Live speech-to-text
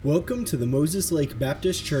Welcome to the Moses Lake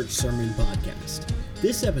Baptist Church Sermon Podcast.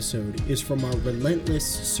 This episode is from our Relentless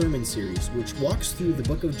sermon series, which walks through the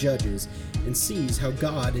book of Judges and sees how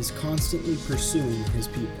God is constantly pursuing his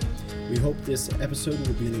people. We hope this episode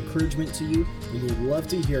will be an encouragement to you, and we'd love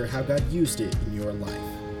to hear how God used it in your life.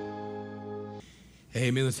 Hey,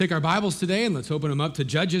 man, let's take our Bibles today and let's open them up to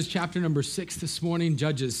Judges chapter number 6 this morning,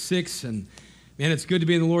 Judges 6. And man, it's good to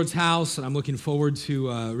be in the Lord's house, and I'm looking forward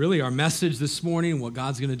to really our message this morning, what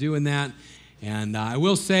God's going to do in that. And I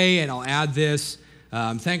will say, and I'll add this,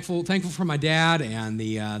 I'm thankful for my dad and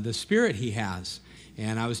the spirit he has.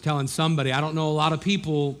 And I was telling somebody, I don't know a lot of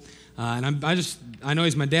people, and I know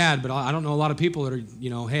he's my dad, but I don't know a lot of people that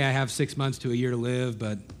are, hey, I have 6 months to a year to live,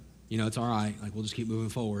 but, it's all right. Like, we'll just keep moving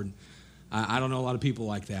forward. I don't know a lot of people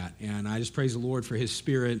like that, and I just praise the Lord for his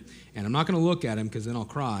spirit, and I'm not going to look at him because then I'll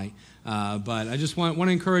cry, but I just want to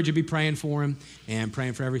encourage you to be praying for him and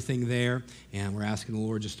praying for everything there, and we're asking the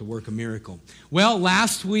Lord just to work a miracle. Well,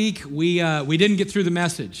 last week we didn't get through the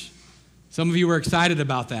message. Some of you were excited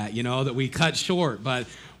about that, that we cut short, but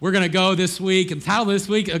we're going to go this week and title this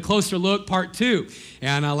week, A Closer Look, Part 2.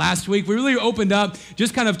 And last week, we really opened up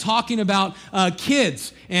just kind of talking about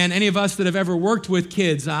kids. And any of us that have ever worked with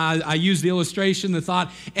kids, I use the illustration, the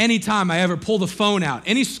thought, anytime I ever pull the phone out,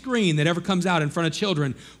 any screen that ever comes out in front of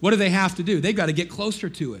children, what do they have to do? They've got to get closer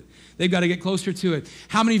to it. They've got to get closer to it.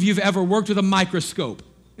 How many of you have ever worked with a microscope?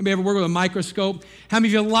 Anybody ever work with a microscope? How many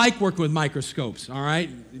of you like working with microscopes? All right,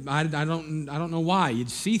 I don't know why you'd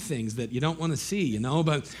see things that you don't want to see,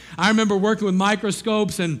 But I remember working with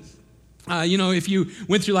microscopes, and if you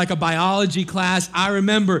went through like a biology class, I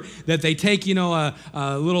remember that they take a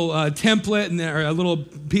little template or a little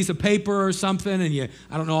piece of paper or something, and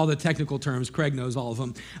I don't know all the technical terms. Craig knows all of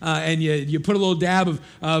them, and you put a little dab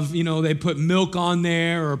of they put milk on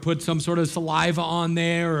there or put some sort of saliva on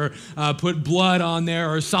there or put blood on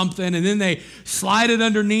there or something, and then they slide it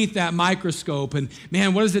underneath that microscope, and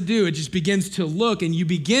man, what does it do? It just begins to look, and you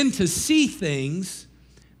begin to see things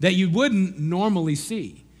that you wouldn't normally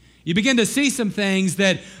see. You begin to see some things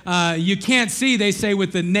that you can't see, they say,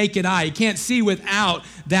 with the naked eye. You can't see without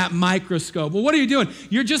that microscope. Well, what are you doing?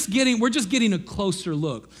 We're just getting a closer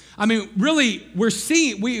look. I mean, really,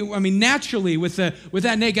 naturally, with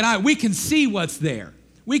that naked eye, we can see what's there.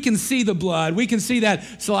 We can see the blood. We can see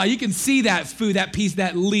that saliva. You can see that food, that piece,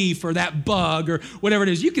 that leaf, or that bug, or whatever it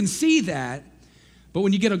is. You can see that. But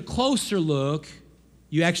when you get a closer look,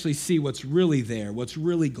 you actually see what's really there, what's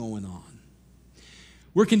really going on.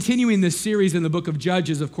 We're continuing this series in the book of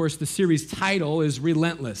Judges. Of course, the series title is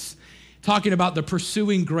Relentless, talking about the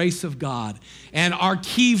pursuing grace of God. And our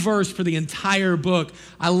key verse for the entire book,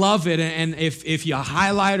 I love it. And if you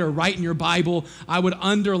highlight or write in your Bible, I would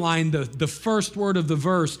underline the first word of the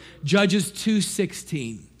verse, Judges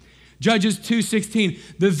 2:16. Judges 2:16.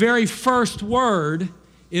 The very first word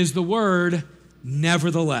is the word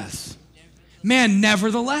nevertheless. Man,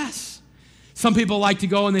 nevertheless. Some people like to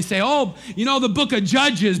go and they say, the book of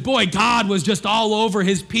Judges, boy, God was just all over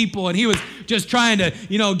his people, and he was just trying to,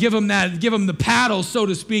 give them the paddle, so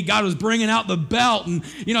to speak. God was bringing out the belt, and,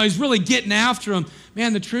 he's really getting after them.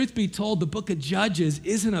 Man, the truth be told, the book of Judges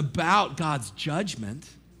isn't about God's judgment.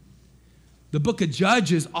 The book of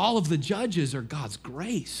Judges, all of the judges are God's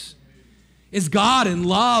grace. Is God in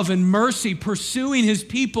love and mercy pursuing his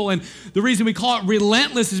people. And the reason we call it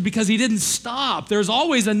relentless is because he didn't stop. There's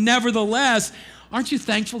always a nevertheless. Aren't you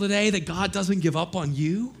thankful today that God doesn't give up on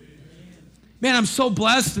you? Man, I'm so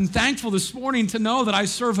blessed and thankful this morning to know that I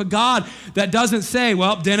serve a God that doesn't say,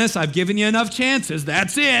 well, Dennis, I've given you enough chances.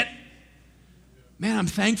 That's it. Man, I'm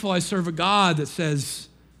thankful I serve a God that says,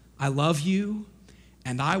 I love you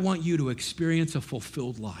and I want you to experience a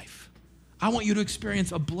fulfilled life. I want you to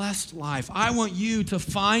experience a blessed life. I want you to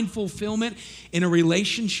find fulfillment in a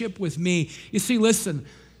relationship with me. You see, listen,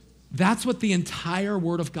 that's what the entire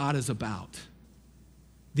Word of God is about.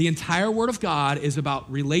 The entire Word of God is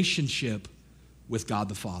about relationship with God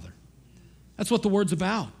the Father. That's what the Word's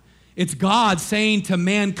about. It's God saying to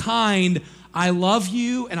mankind, I love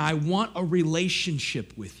you and I want a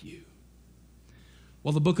relationship with you.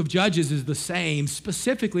 Well, the book of Judges is the same,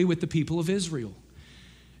 specifically with the people of Israel.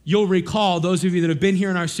 You'll recall, those of you that have been here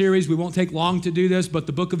in our series, we won't take long to do this, but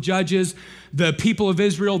the book of Judges, the people of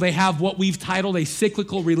Israel, they have what we've titled a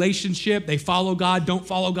cyclical relationship. They follow God, don't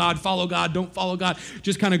follow God, follow God, don't follow God,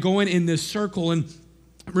 just kind of going in this circle. And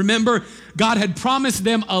Remember, God had promised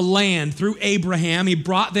them a land through Abraham. He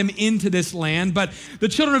brought them into this land. But the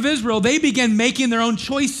children of Israel, they began making their own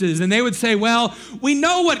choices. And they would say, well, we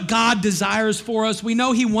know what God desires for us. We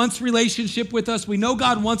know he wants relationship with us. We know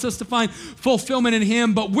God wants us to find fulfillment in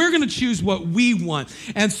him. But we're going to choose what we want.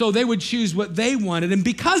 And so they would choose what they wanted. And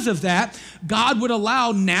because of that, God would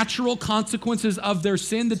allow natural consequences of their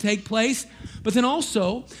sin to take place. But then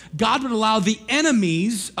also, God would allow the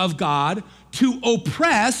enemies of God to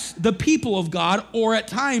oppress the people of God, or at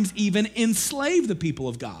times even enslave the people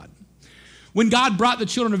of God. When God brought the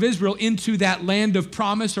children of Israel into that land of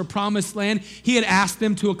promise or promised land, he had asked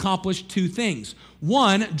them to accomplish two things.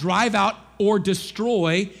 One, drive out or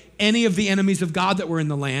destroy any of the enemies of God that were in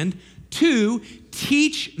the land. Two,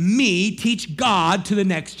 teach God to the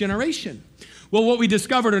next generation. Well, what we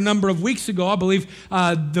discovered a number of weeks ago, I believe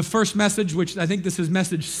the first message, which I think this is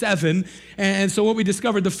message 7, and so what we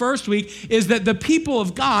discovered the first week is that the people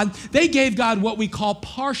of God, they gave God what we call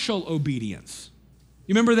partial obedience.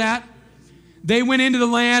 You remember that? They went into the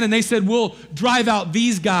land and they said, we'll drive out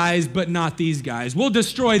these guys, but not these guys. We'll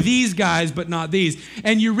destroy these guys, but not these.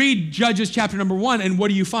 And you read Judges chapter number 1, and what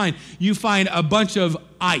do you find? You find a bunch of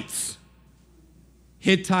ites,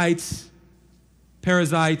 Hittites,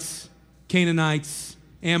 Perizzites, Canaanites,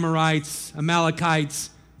 Amorites,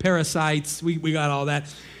 Amalekites, Perizzites. We got all that.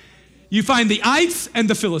 You find the ites and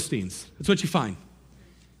the Philistines. That's what you find.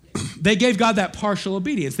 They gave God that partial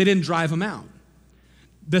obedience. They didn't drive them out.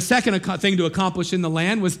 The second thing to accomplish in the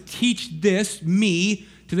land was teach me,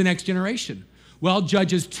 to the next generation. Well,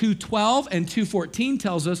 Judges 2:12 and 2:14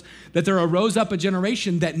 tells us that there arose up a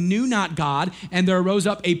generation that knew not God, and there arose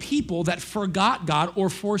up a people that forgot God or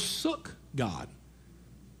forsook God.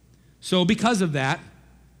 So because of that,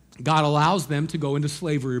 God allows them to go into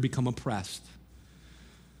slavery or become oppressed.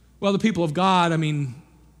 Well, the people of God,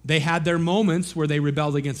 they had their moments where they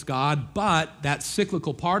rebelled against God, but that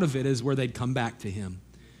cyclical part of it is where they'd come back to him.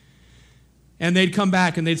 And they'd come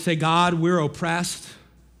back and they'd say, God, we're oppressed.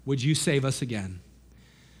 Would you save us again?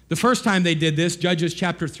 The first time they did this, Judges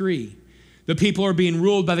chapter 3, the people are being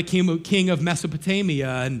ruled by the king of Mesopotamia,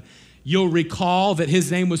 and you'll recall that his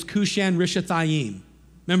name was Cushan-Rishathaim.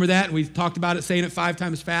 Remember that? And we talked about it, saying it 5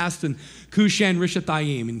 times fast, and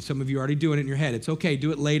Cushan-Rishathaim. And some of you are already doing it in your head. It's okay,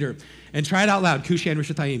 do it later. And try it out loud.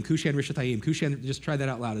 Cushan-Rishathaim, Cushan-Rishathaim, just try that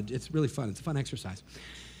out loud. It's really fun. It's a fun exercise.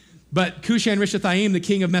 But Cushan-Rishathaim, the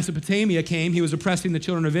king of Mesopotamia, came. He was oppressing the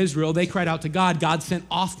children of Israel. They cried out to God. God sent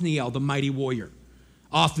Othniel, the mighty warrior.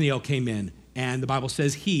 Othniel came in, and the Bible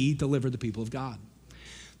says he delivered the people of God.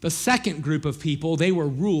 The second group of people, they were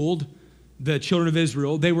ruled, the children of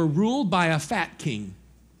Israel, they were ruled by a fat king.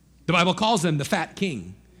 The Bible calls him the fat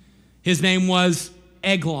king. His name was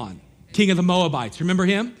Eglon, king of the Moabites. Remember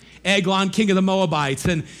him? Eglon, king of the Moabites.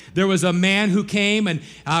 And there was a man who came, and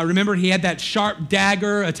remember he had that sharp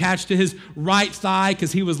dagger attached to his right thigh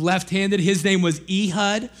because he was left-handed. His name was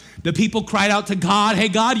Ehud. The people cried out to God, hey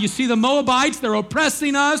God, you see the Moabites, they're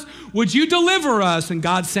oppressing us. Would you deliver us? And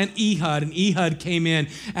God sent Ehud, and Ehud came in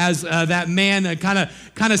as that man kind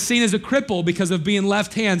of seen as a cripple because of being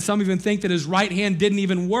left-hand. Some even think that his right hand didn't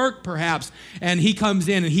even work perhaps. And he comes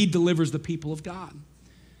in and he delivers the people of God.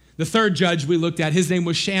 The third judge we looked at, his name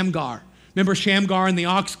was Shamgar. Remember Shamgar and the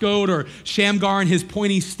ox goad, or Shamgar and his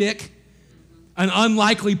pointy stick? An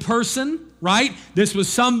unlikely person, right? This was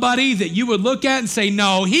somebody that you would look at and say,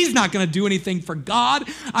 no, he's not going to do anything for God.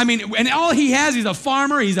 And all he has, he's a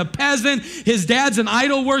farmer, he's a peasant, his dad's an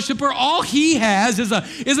idol worshiper. All he has is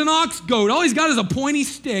an ox goad. All he's got is a pointy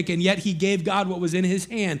stick, and yet he gave God what was in his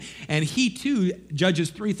hand. And he too,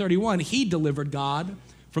 Judges 3:31, he delivered God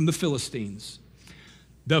from the Philistines.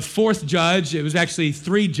 The fourth judge, it was actually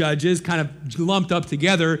 3 judges kind of lumped up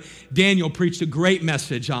together. Daniel preached a great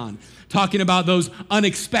message on, talking about those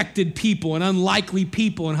unexpected people and unlikely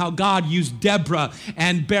people and how God used Deborah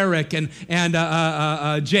and Barak and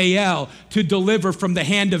Jael to deliver from the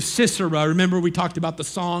hand of Sisera. Remember we talked about the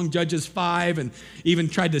song, Judges 5, and even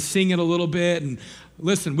tried to sing it a little bit. And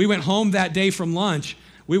listen, we went home that day from lunch.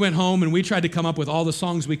 We went home and we tried to come up with all the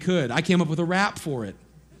songs we could. I came up with a rap for it.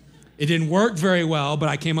 It didn't work very well, but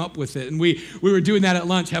I came up with it. And we were doing that at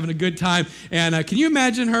lunch, having a good time. And can you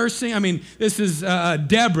imagine her singing? This is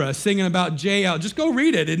Deborah singing about Jael. Just go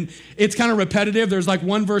read it. And it's kind of repetitive. There's like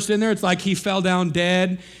one verse in there. It's like he fell down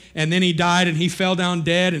dead, and then he died, and he fell down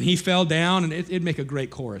dead, and he fell down. And it'd make a great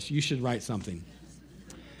chorus. You should write something.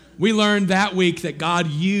 We learned that week that God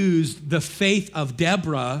used the faith of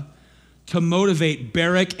Deborah to motivate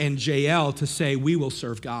Barak and Jael to say, we will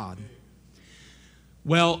serve God.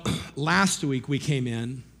 Well, last week we came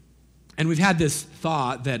in, and we've had this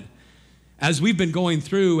thought that as we've been going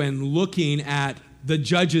through and looking at the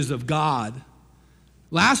judges of God.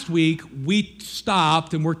 Last week, we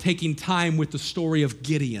stopped and we're taking time with the story of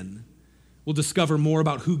Gideon. We'll discover more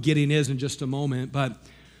about who Gideon is in just a moment, but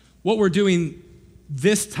what we're doing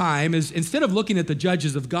this time is instead of looking at the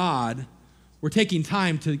judges of God, we're taking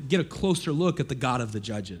time to get a closer look at the God of the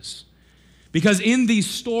judges. Because in these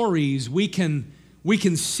stories, we can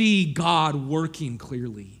see God working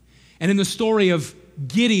clearly. And in the story of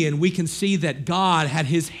Gideon, we can see that God had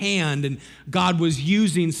his hand and God was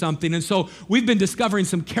using something. And so we've been discovering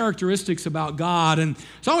some characteristics about God. And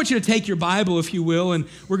so I want you to take your Bible, if you will, and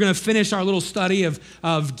we're going to finish our little study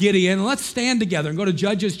of Gideon. And let's stand together and go to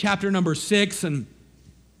Judges chapter number 6. And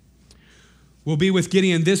we'll be with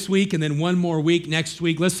Gideon this week and then one more week next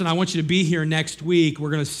week. Listen, I want you to be here next week.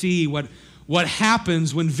 We're going to see what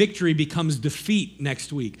happens when victory becomes defeat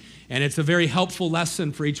next week. And it's a very helpful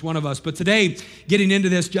lesson for each one of us. But today, getting into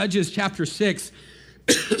this, Judges chapter 6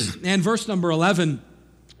 and verse number 11,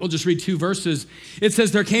 we'll just read 2 verses. It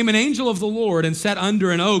says, "There came an angel of the Lord and sat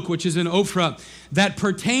under an oak, which is in Ophrah, that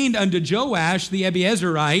pertained unto Joash the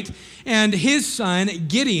Abiezerite, and his son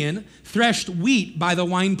Gideon threshed wheat by the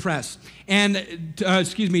winepress,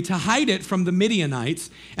 to hide it from the Midianites.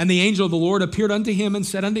 And the angel of the Lord appeared unto him and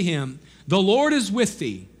said unto him, The Lord is with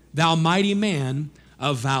thee, thou mighty man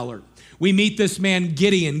of valor." We meet this man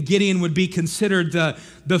Gideon. Gideon would be considered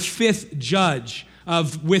the fifth judge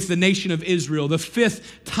with the nation of Israel, the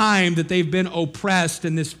fifth time that they've been oppressed,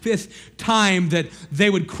 and this fifth time that they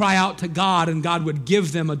would cry out to God and God would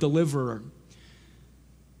give them a deliverer.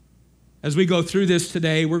 As we go through this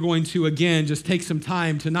today, we're going to, again, just take some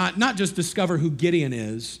time to not just discover who Gideon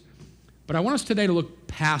is, but I want us today to look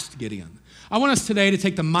past Gideon. I want us today to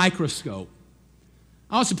take the microscope.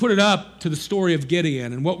 I want us to put it up to the story of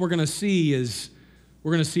Gideon, and what we're going to see is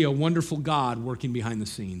we're going to see a wonderful God working behind the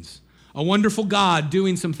scenes, a wonderful God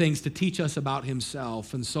doing some things to teach us about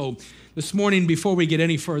himself. And so this morning, before we get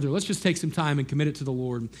any further, let's just take some time and commit it to the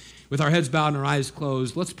Lord. With our heads bowed and our eyes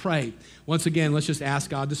closed, let's pray. Once again, let's just ask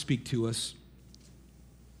God to speak to us.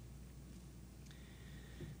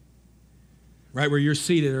 Right where you're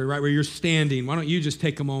seated or right where you're standing, why don't you just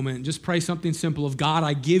take a moment and just pray something simple of, God,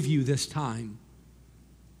 I give you this time.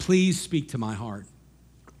 Please speak to my heart.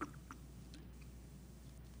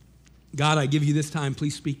 God, I give you this time.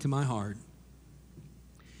 Please speak to my heart.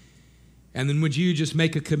 And then would you just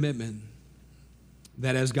make a commitment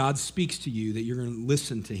that as God speaks to you, that you're going to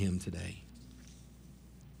listen to him today.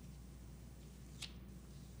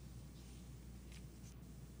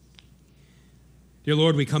 Dear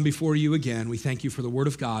Lord, we come before you again. We thank you for the word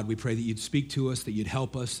of God. We pray that you'd speak to us, that you'd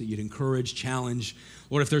help us, that you'd encourage, challenge.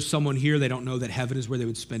 Lord, if there's someone here, they don't know that heaven is where they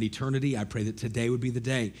would spend eternity, I pray that today would be the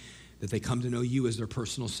day that they come to know you as their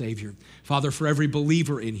personal Savior. Father, for every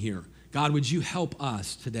believer in here, God, would you help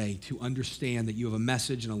us today to understand that you have a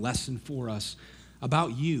message and a lesson for us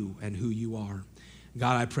about you and who you are.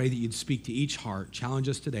 God, I pray that you'd speak to each heart. Challenge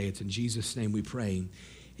us today. It's in Jesus' name we pray.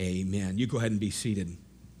 Amen. You go ahead and be seated.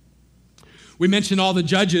 We mentioned all the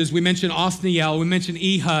judges. We mentioned Othniel. We mentioned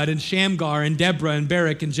Ehud and Shamgar and Deborah and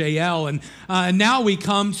Barak and Jael. And now we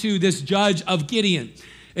come to this judge of Gideon.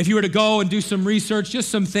 If you were to go and do some research, just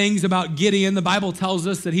some things about Gideon, the Bible tells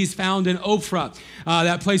us that he's found in Ophrah.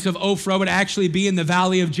 That place of Ophrah would actually be in the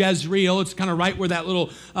valley of Jezreel. It's kind of right where that little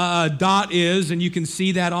dot is, and you can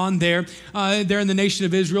see that on there. There in the nation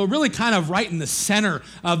of Israel, really kind of right in the center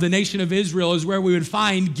of the nation of Israel is where we would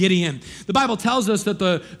find Gideon. The Bible tells us that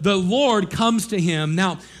the Lord comes to him.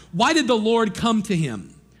 Now, why did the Lord come to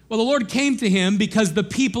him? Well, the Lord came to him because the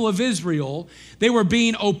people of Israel, they were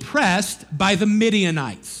being oppressed by the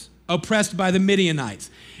Midianites.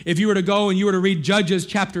 If you were to go and you were to read Judges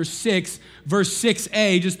chapter 6, verse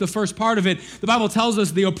 6a, just the first part of it, the Bible tells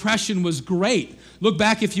us the oppression was great. Look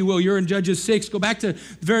back, if you will. You're in Judges 6. Go back to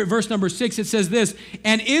verse number 6. It says this,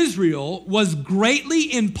 "And Israel was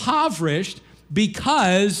greatly impoverished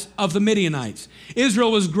because of the Midianites."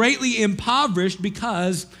 Israel was greatly impoverished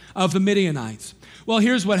because of the Midianites. Well,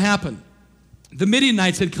 here's what happened. The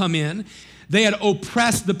Midianites had come in. They had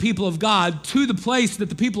oppressed the people of God to the place that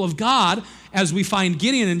the people of God, as we find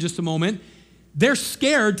Gideon in just a moment, they're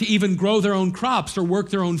scared to even grow their own crops or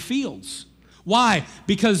work their own fields. Why?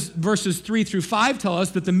 Because verses 3 through 5 tell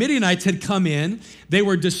us that the Midianites had come in. They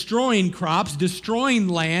were destroying crops, destroying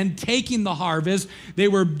land, taking the harvest. They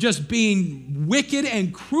were just being wicked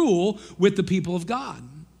and cruel with the people of God.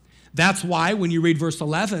 That's why when you read verse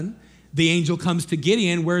 11, the angel comes to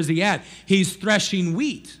Gideon. Where is he at? He's threshing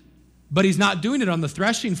wheat, but he's not doing it on the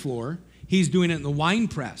threshing floor. He's doing it in the wine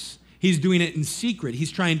press. He's doing it in secret.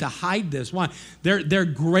 He's trying to hide this. Why? They're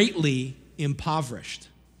greatly impoverished.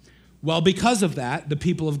 Well, because of that, the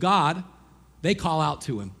people of God, They call out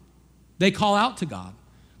to him. They call out to God.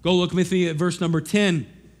 Go look with me at verse number 10.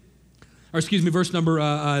 Verse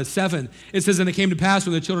number 7. It says, and it came to pass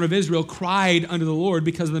when the children of Israel cried unto the Lord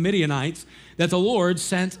because of the Midianites, that the Lord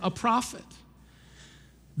sent a prophet.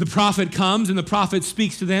 The prophet comes and the prophet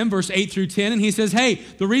speaks to them, verse 8 through 10, and he says, hey,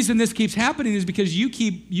 the reason this keeps happening is because you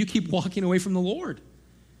keep walking away from the Lord.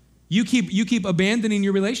 You keep abandoning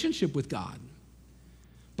your relationship with God.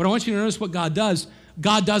 But I want you to notice what God does.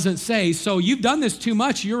 God doesn't say, so you've done this too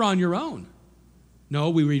much, you're on your own. No,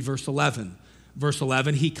 we read verse 11. Verse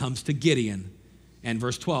 11, he comes to Gideon. And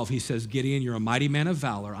verse 12, he says, Gideon, you're a mighty man of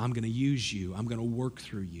valor. I'm going to use you. I'm going to work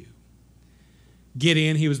through you.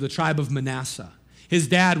 Gideon, he was the tribe of Manasseh. His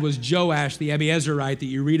dad was Joash, the Abiezerite that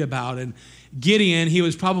you read about. And Gideon, he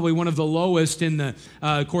was probably one of the lowest in the,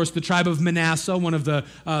 of course, the tribe of Manasseh, one of the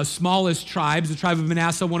smallest tribes. The tribe of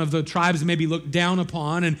Manasseh, one of the tribes that may be looked down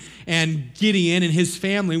upon. And Gideon and his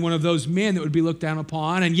family, one of those men that would be looked down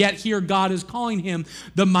upon. And yet here God is calling him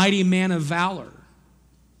the mighty man of valor.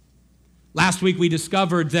 Last week we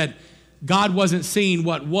discovered that God wasn't seeing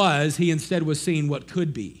what was, he instead was seeing what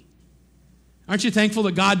could be. Aren't you thankful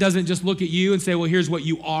that God doesn't just look at you and say, well, here's what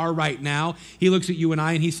you are right now. He looks at you and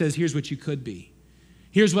I and he says, here's what you could be.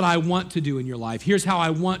 Here's what I want to do in your life. Here's how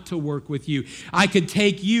I want to work with you. I could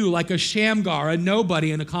take you like a Shamgar, a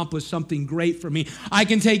nobody, and accomplish something great for me. I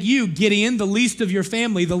can take you, Gideon, the least of your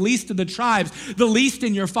family, the least of the tribes, the least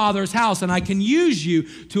in your father's house, and I can use you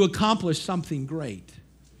to accomplish something great.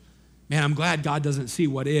 Man, I'm glad God doesn't see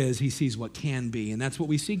what is, he sees what can be. And that's what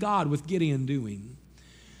we see God with Gideon doing.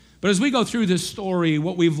 But as we go through this story,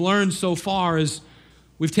 what we've learned so far is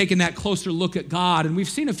we've taken that closer look at God, and we've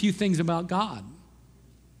seen a few things about God.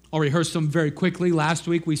 I'll rehearse them very quickly. Last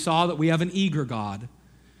week we saw that we have an eager God.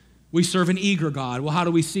 We serve an eager God. Well, how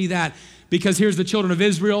do we see that? Because here's the children of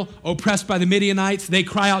Israel, oppressed by the Midianites. They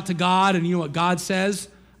cry out to God, and you know what God says?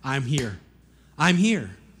 I'm here. I'm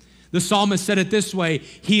here. The psalmist said it this way,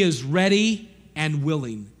 he is ready and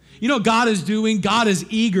willing. You know what God is doing? God is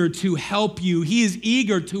eager to help you. He is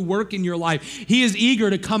eager to work in your life. He is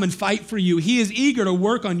eager to come and fight for you. He is eager to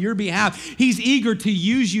work on your behalf. He's eager to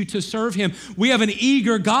use you to serve him. We have an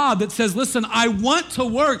eager God that says, listen, I want to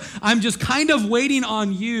work. I'm just kind of waiting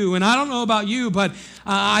on you. And I don't know about you, but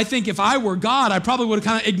I think if I were God, I probably would have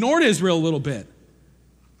kind of ignored Israel a little bit.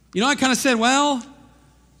 You know, I kind of said, well,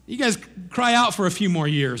 you guys cry out for a few more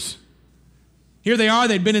years. Here they are,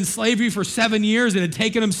 they'd been in slavery for 7 years. It had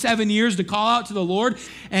taken them 7 years to call out to the Lord.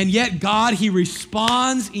 And yet God, he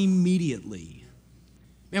responds immediately.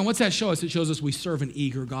 Man, what's that show us? It shows us we serve an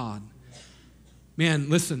eager God. Man,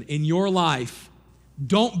 listen, in your life,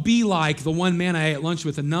 don't be like the one man I ate lunch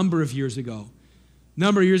with a number of years ago. A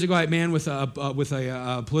number of years ago, I had a man with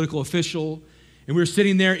a political official, and we were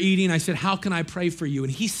sitting there eating. I said, how can I pray for you?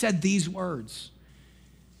 And he said these words.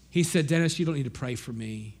 He said, Dennis, you don't need to pray for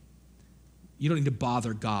me. You don't need to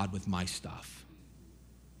bother God with my stuff.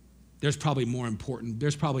 There's probably more important,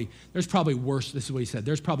 there's probably worse, this is what he said,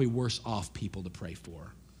 there's probably worse off people to pray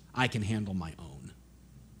for. I can handle my own.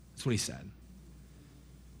 That's what he said.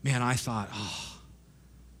 Man, I thought,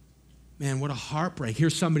 man, what a heartbreak.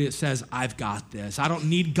 Here's somebody that says, I've got this. I don't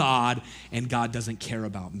need God, and God doesn't care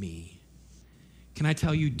about me. Can I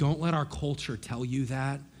tell you, don't let our culture tell you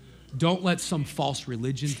that. Don't let some false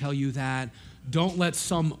religion tell you that. Don't let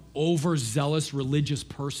some overzealous religious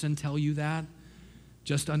person tell you that.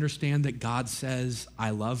 Just understand that God says,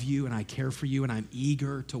 I love you and I care for you and I'm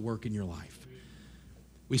eager to work in your life.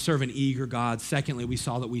 We serve an eager God. Secondly, we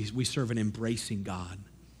saw that we serve an embracing God.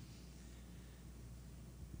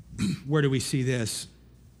 Where do we see this?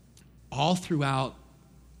 All throughout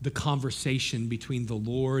the conversation between the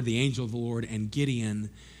Lord, the angel of the Lord, and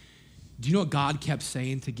Gideon, do you know what God kept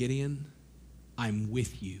saying to Gideon? I'm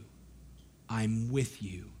with you. I'm with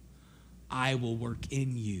you. I will work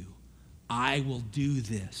in you. I will do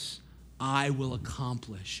this. I will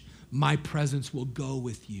accomplish. My presence will go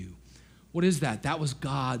with you. What is that? That was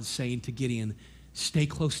God saying to Gideon, stay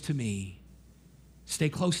close to me. Stay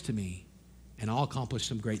close to me, and I'll accomplish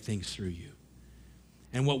some great things through you.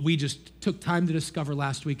 And what we just took time to discover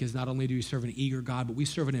last week is not only do we serve an eager God, but we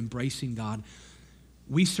serve an embracing God.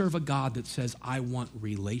 We serve a God that says, I want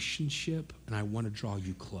relationship, and I want to draw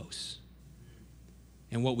you close.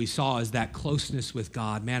 And what we saw is that closeness with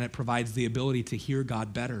God, man, it provides the ability to hear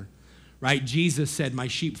God better, right? Jesus said, my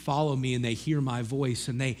sheep follow me and they hear my voice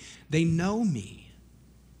and they know me.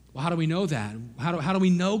 Well, how do we know that? How do we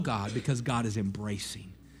know God? Because God is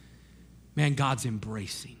embracing. Man, God's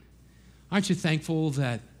embracing. Aren't you thankful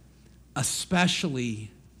that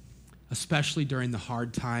especially during the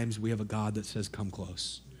hard times, we have a God that says, come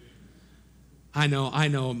close. I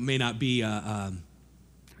know it may not be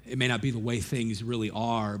the way things really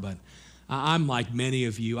are, but I'm like many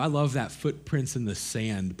of you. I love that Footprints in the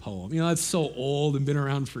Sand poem. It's so old and been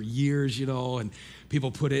around for years, and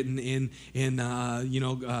people put it in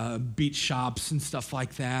beach shops and stuff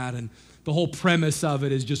like that. And the whole premise of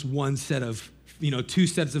it is just one set of, two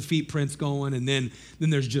sets of feet prints going, and then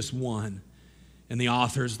there's just one. And the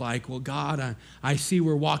author's like, well, God, I see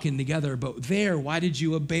we're walking together, but why did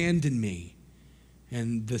you abandon me?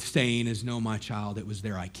 And the saying is, no, my child, it was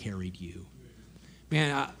there I carried you.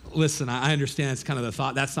 Man, listen, I understand it's kind of the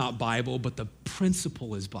thought. That's not Bible, but the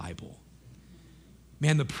principle is Bible.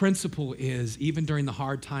 Man, the principle is, even during the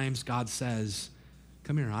hard times, God says,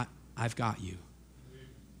 come here, I've got you.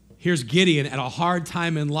 Here's Gideon at a hard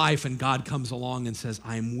time in life, and God comes along and says,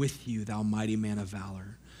 I am with you, thou mighty man of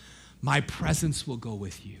valor. My presence will go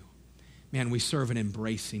with you. Man, we serve an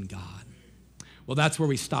embracing God. Well, that's where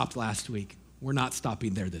we stopped last week. We're not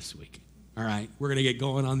stopping there this week. All right, we're going to get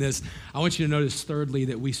going on this. I want you to notice, thirdly,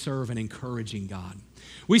 that we serve an encouraging God.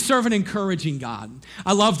 We serve an encouraging God.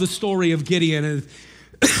 I love the story of Gideon. And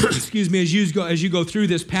excuse me, as you go through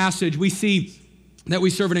this passage, we see that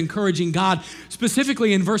we serve an encouraging God,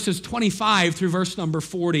 specifically in verses 25 through verse number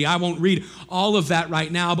 40. I won't read all of that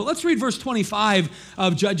right now, but let's read verse 25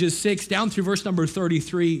 of Judges 6 down through verse number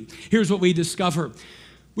 33. Here's what we discover.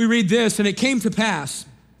 We read this, and it came to pass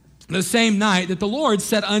the same night that the Lord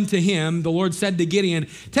said unto him, the Lord said to Gideon,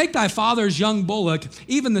 take thy father's young bullock,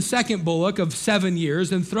 even the second bullock of 7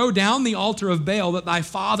 years, and throw down the altar of Baal that thy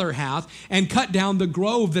father hath, and cut down the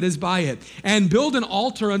grove that is by it, and build an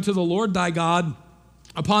altar unto the Lord thy God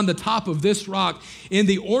upon the top of this rock in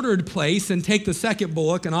the ordered place, and take the second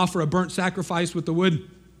bullock and offer a burnt sacrifice with the wood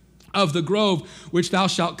of the grove which thou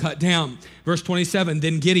shalt cut down. Verse 27,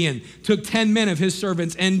 then Gideon took 10 men of his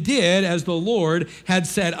servants and did as the Lord had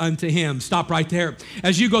said unto him. Stop right there.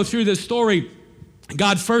 As you go through this story,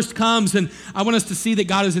 God first comes, and I want us to see that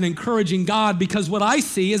God is an encouraging God, because what I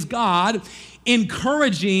see is God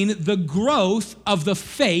encouraging the growth of the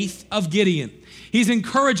faith of Gideon. He's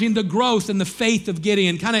encouraging the growth and the faith of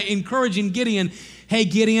Gideon, kind of encouraging Gideon, hey,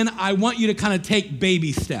 Gideon, I want you to kind of take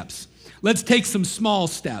baby steps. Let's take some small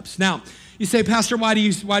steps. Now, you say, Pastor, why do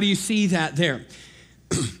you see that there?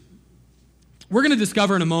 We're going to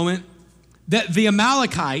discover in a moment that the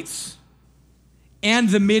Amalekites and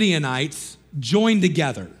the Midianites joined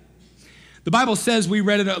together. The Bible says, we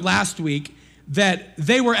read it last week, that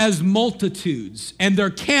they were as multitudes, and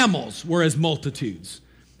their camels were as multitudes.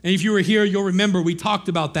 And if you were here, you'll remember we talked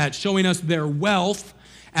about that, showing us their wealth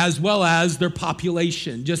as well as their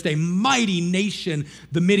population. Just a mighty nation,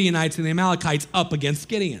 the Midianites and the Amalekites, up against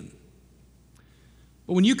Gideon.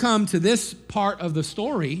 But when you come to this part of the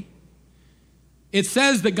story, it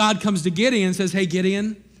says that God comes to Gideon and says, hey,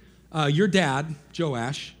 Gideon, your dad,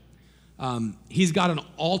 Joash, he's got an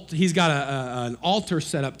altar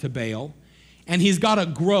set up to Baal, and he's got a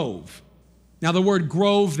grove. Now, the word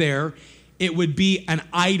grove there, it would be an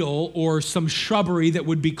idol or some shrubbery that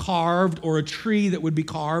would be carved, or a tree that would be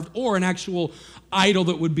carved, or an actual idol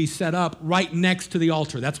that would be set up right next to the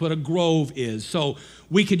altar. That's what a grove is. So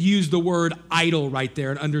we could use the word idol right there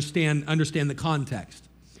and understand the context.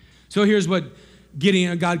 So here's what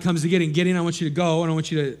God comes to Gideon. Gideon, I want you to go, and I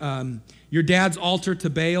want you to, your dad's altar to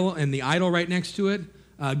Baal and the idol right next to it,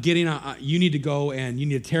 Gideon, you need to go and you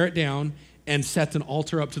need to tear it down and set an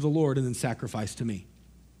altar up to the Lord and then sacrifice to me.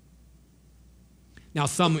 Now,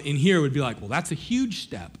 some in here would be like, well, that's a huge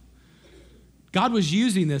step. God was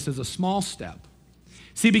using this as a small step.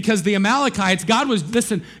 See, because the Amalekites, God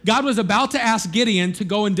was about to ask Gideon to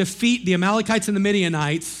go and defeat the Amalekites and the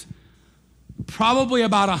Midianites, probably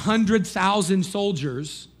about 100,000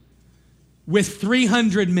 soldiers with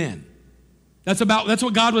 300 men. That's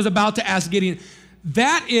what God was about to ask Gideon.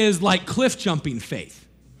 That is like cliff jumping faith.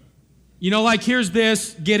 Like here's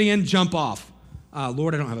this, Gideon, jump off.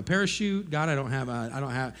 Lord, I don't have a parachute. God, I don't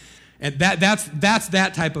have, and that's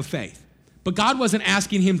that type of faith. But God wasn't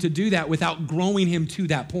asking him to do that without growing him to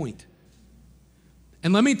that point.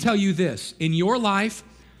 And let me tell you this, in your life,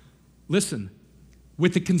 listen,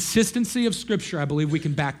 with the consistency of Scripture, I believe we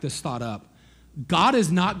can back this thought up. God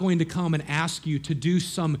is not going to come and ask you to do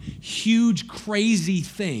some huge, crazy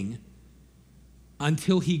thing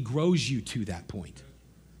until he grows you to that point.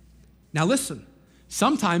 Now listen,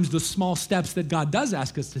 sometimes the small steps that God does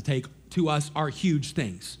ask us to take to us are huge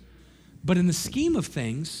things. But in the scheme of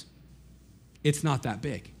things, it's not that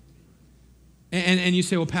big. And you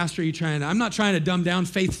say, well, Pastor, I'm not trying to dumb down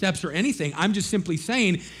faith steps or anything. I'm just simply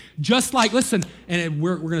saying, just like, listen, and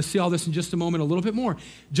we're going to see all this in just a moment a little bit more.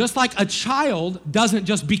 Just like a child doesn't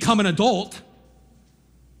just become an adult,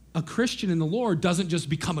 a Christian in the Lord doesn't just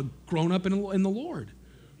become a grown-up in the Lord.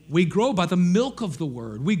 We grow by the milk of the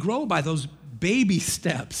word. We grow by those baby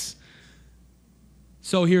steps.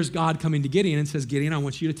 So here's God coming to Gideon and says, Gideon, I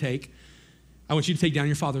want you to take down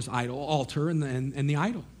your father's altar and the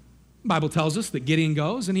idol. The Bible tells us that Gideon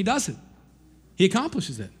goes and he does it. He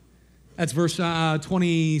accomplishes it. That's verse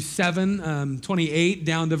 27, 28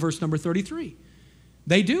 down to verse number 33.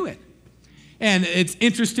 They do it. And it's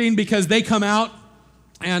interesting because they come out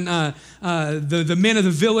and the men of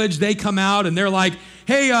the village, they come out and they're like,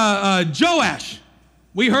 hey, Joash,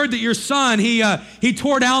 we heard that your son, he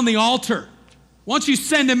tore down the altar. Why don't you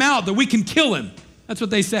send him out that we can kill him? That's what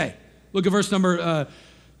they say. Look at verse number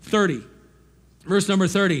 30. Verse number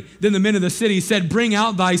 30. Then the men of the city said, bring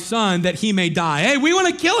out thy son that he may die. Hey, we want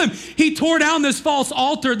to kill him. He tore down this false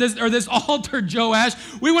altar, this altar, Joash.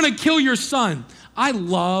 We want to kill your son. I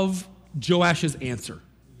love Joash's answer.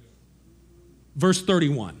 Verse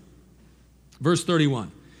 31. Verse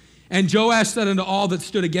 31. And Joash said unto all that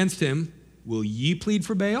stood against him, will ye plead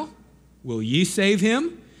for Baal? Will ye save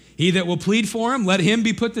him? He that will plead for him, let him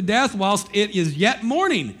be put to death whilst it is yet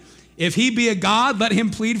morning. If he be a god, let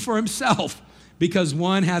him plead for himself, because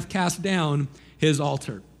one hath cast down his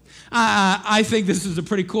altar. I think this is a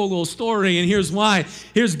pretty cool little story, and here's why.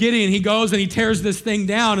 Here's Gideon. He goes and he tears this thing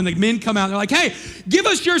down, and the men come out, and they're like, hey, give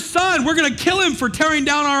us your son. We're going to kill him for tearing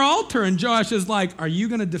down our altar. And Joash is like, are you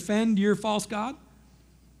going to defend your false god?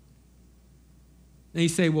 And you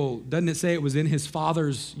say, well, doesn't it say it was in his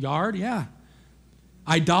father's yard? Yeah.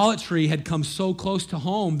 Idolatry had come so close to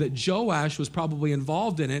home that Joash was probably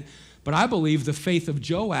involved in it. But I believe the faith of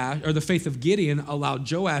Joash, or the faith of Gideon,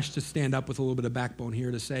 allowed Joash to stand up with a little bit of backbone here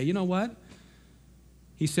to say, you know what?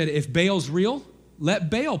 He said, if Baal's real, let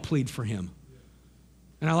Baal plead for him.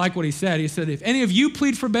 And I like what he said. He said, if any of you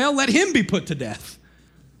plead for Baal, let him be put to death.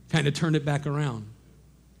 Kind of turned it back around.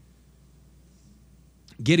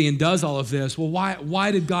 Gideon does all of this. Well,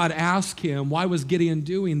 why did God ask him? Why was Gideon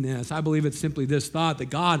doing this? I believe it's simply this thought that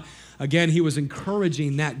God, again, he was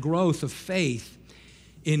encouraging that growth of faith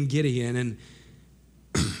in Gideon. And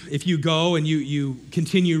if you go and you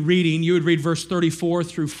continue reading, you would read verse 34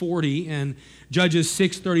 through 40 and Judges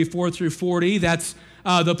 6, 34 through 40. That's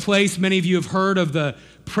the place many of you have heard of, the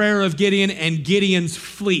prayer of Gideon and Gideon's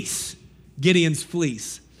fleece. Gideon's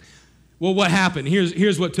fleece. Well, what happened?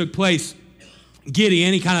 Here's what took place.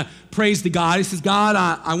 Gideon, he kind of prays to God. He says, God,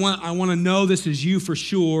 I want to know this is you for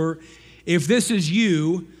sure. If this is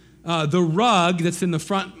you, the rug that's in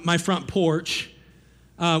my front porch,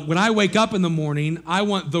 when I wake up in the morning, I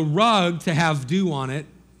want the rug to have dew on it,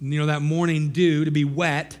 that morning dew to be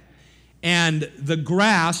wet, and the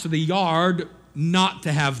grass or the yard not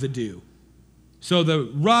to have the dew. So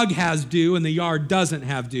the rug has dew and the yard doesn't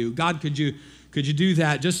have dew. God, could you do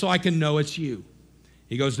that just so I can know it's you?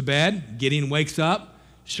 He goes to bed. Gideon wakes up.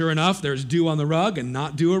 Sure enough, there's dew on the rug and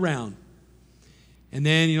not dew around. And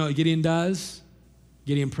then, you know what Gideon does?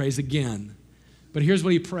 Gideon prays again. But here's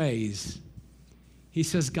what he prays. He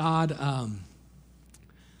says, God, I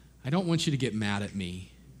don't want you to get mad at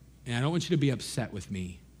me, and I don't want you to be upset with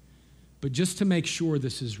me. But just to make sure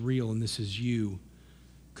this is real and this is you,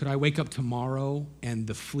 could I wake up tomorrow and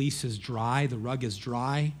the fleece is dry, the rug is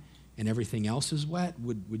dry, and everything else is wet?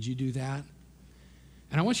 Would you do that?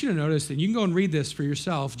 And I want you to notice, and you can go and read this for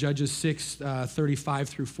yourself, Judges 6, 35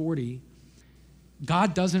 through 40.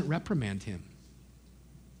 God doesn't reprimand him.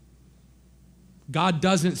 God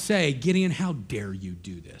doesn't say, Gideon, how dare you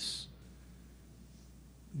do this?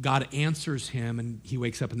 God answers him, and he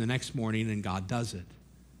wakes up in the next morning, and God does it.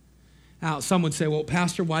 Now, some would say, well,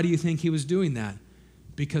 Pastor, why do you think he was doing that?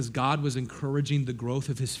 Because God was encouraging the growth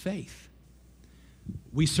of his faith.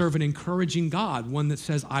 We serve an encouraging God, one that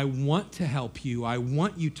says, I want to help you. I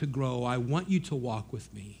want you to grow. I want you to walk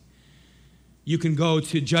with me. You can go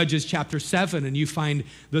to Judges chapter 7 and you find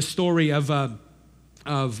the story of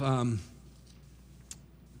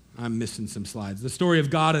I'm missing some slides. The story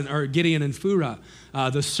of Gideon and Phurah,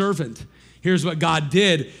 the servant. Here's what God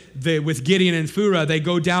did with Gideon and Phurah. They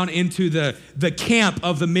go down into the camp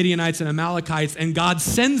of the Midianites and Amalekites, and God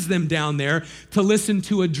sends them down there to listen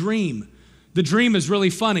to a dream. The dream is really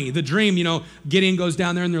funny. The dream, Gideon goes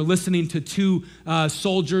down there and they're listening to two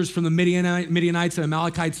soldiers from the Midianites and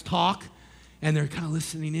Amalekites talk, and they're kind of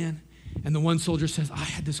listening in. And the one soldier says, I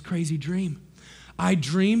had this crazy dream. I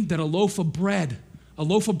dreamed that a loaf of bread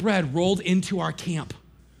rolled into our camp.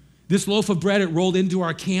 This loaf of bread, it rolled into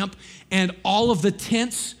our camp, and all of the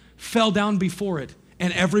tents fell down before it,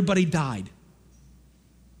 and everybody died.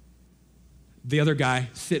 The other guy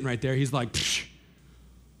sitting right there, he's like,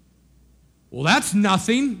 Well, that's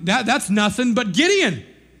nothing. That's nothing but Gideon.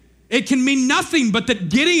 It can mean nothing but that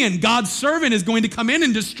Gideon, God's servant, is going to come in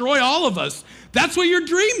and destroy all of us. That's what your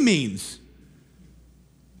dream means.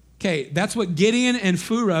 Okay, that's what Gideon and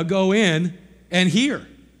Phurah go in and hear.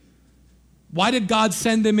 Why did God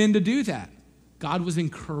send them in to do that? God was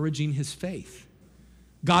encouraging his faith.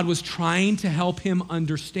 God was trying to help him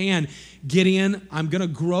understand, Gideon, I'm going to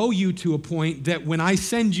grow you to a point that when I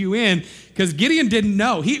send you in, because Gideon didn't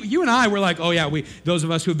know. You and I were like, oh yeah, those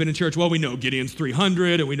of us who have been in church, well, we know Gideon's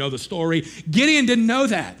 300 and we know the story. Gideon didn't know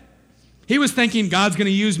that. He was thinking God's going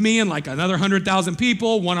to use me and like another 100,000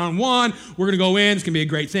 people, one-on-one. We're going to go in. It's going to be a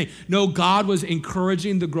great thing. No, God was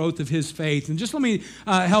encouraging the growth of his faith. And just let me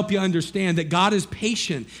help you understand that God is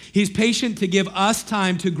patient. He's patient to give us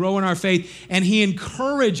time to grow in our faith, and he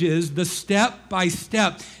encourages the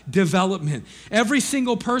step-by-step development. Every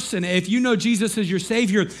single person, if you know Jesus as your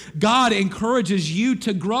Savior, God encourages you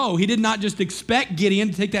to grow. He did not just expect Gideon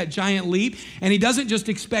to take that giant leap, and he doesn't just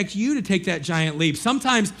expect you to take that giant leap.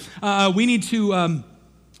 Sometimes we need to,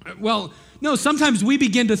 sometimes we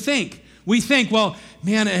begin to think. We think, well,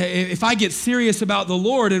 man, if I get serious about the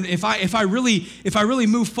Lord and if I really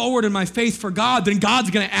move forward in my faith for God, then God's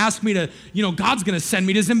going to ask me to, God's going to send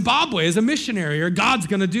me to Zimbabwe as a missionary, or God's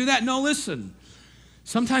going to do that. No, listen.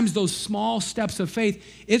 Sometimes those small steps of faith,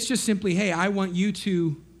 it's just simply, hey, I want you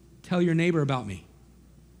to tell your neighbor about me.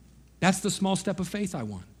 That's the small step of faith I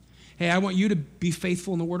want. Hey, I want you to be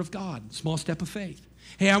faithful in the Word of God. Small step of faith.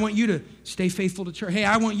 Hey, I want you to stay faithful to church. Hey,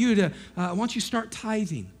 I want you to start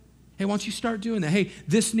tithing. Hey, why don't you start doing that? Hey,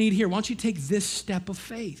 this need here. Why don't you take this step of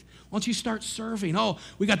faith? Why don't you start serving? Oh,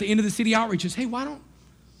 we got the end of the city outreaches. Hey, why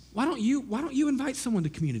don't you invite someone to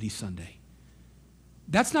Community Sunday?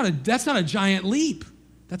 That's not a giant leap.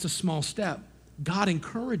 That's a small step. God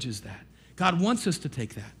encourages that. God wants us to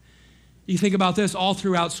take that. You think about this all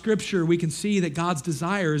throughout Scripture, we can see that God's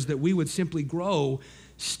desire is that we would simply grow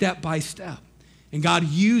step by step. And God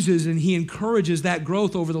uses and he encourages that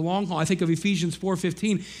growth over the long haul. I think of Ephesians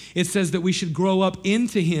 4:15. It says that we should grow up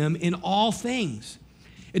into him in all things.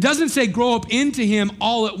 It doesn't say grow up into him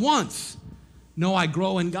all at once. No, I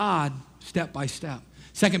grow in God step by step.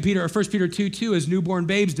 1 Peter 2:2, as newborn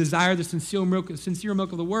babes, desire the sincere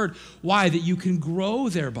milk of the word. Why? That you can grow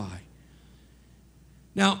thereby.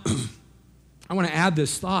 Now, I want to add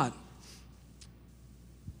this thought,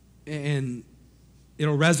 and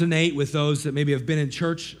it'll resonate with those that maybe have been in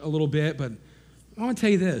church a little bit, but I want to tell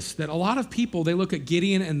you this, that a lot of people, they look at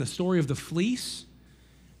Gideon and the story of the fleece,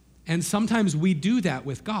 and sometimes we do that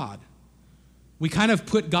with God. We kind of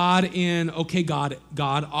put God in, okay, God,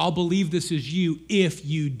 I'll believe this is you if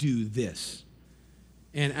you do this.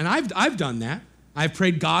 And I've done that. I've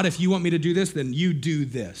prayed, God, if you want me to do this, then you do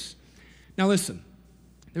this. Now listen,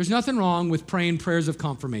 there's nothing wrong with praying prayers of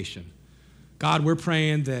confirmation. God, we're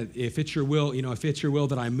praying that if it's your will, if it's your will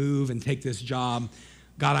that I move and take this job,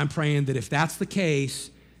 God, I'm praying that if that's the case,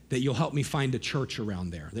 that you'll help me find a church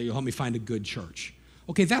around there, that you'll help me find a good church.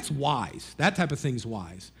 Okay, that's wise. That type of thing's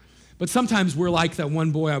wise. But sometimes we're like that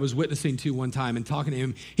one boy I was witnessing to one time and talking to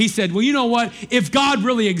him. He said, well, you know what? If God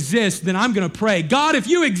really exists, then I'm going to pray. God, if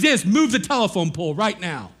you exist, move the telephone pole right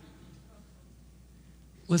now.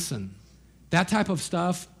 Listen, that type of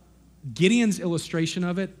stuff, Gideon's illustration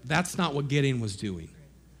of it, that's not what Gideon was doing.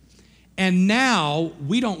 And now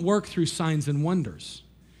we don't work through signs and wonders.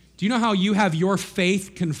 Do you know how you have your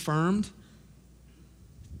faith confirmed?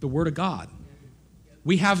 The Word of God.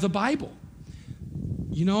 We have the Bible.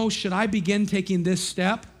 Should I begin taking this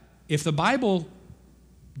step? If the Bible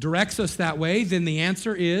directs us that way, then the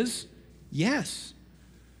answer is yes.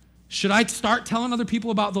 Should I start telling other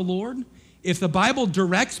people about the Lord? If the Bible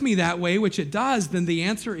directs me that way, which it does, then the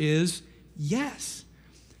answer is yes.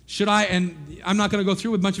 Should I, and I'm not going to go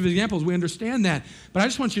through with a bunch of examples, we understand that, but I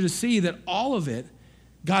just want you to see that all of it,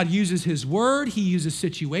 God uses his word, he uses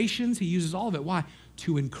situations, he uses all of it. Why?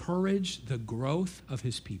 To encourage the growth of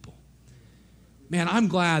his people. Man, I'm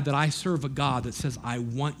glad that I serve a God that says, I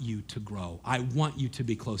want you to grow. I want you to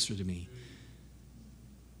be closer to me.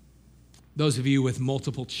 Those of you with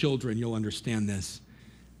multiple children, you'll understand this.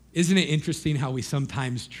 Isn't it interesting how we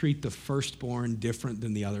sometimes treat the firstborn different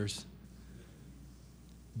than the others?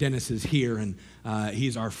 Dennis is here, and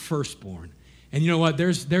he's our firstborn. And you know what?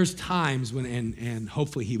 There's times when, and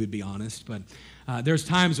hopefully he would be honest, but there's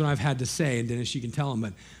times when I've had to say, and Dennis, you can tell him,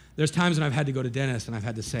 but there's times when I've had to go to Dennis and I've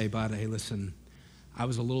had to say, bud, hey, listen, I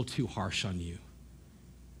was a little too harsh on you.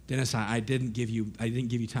 Dennis, I didn't give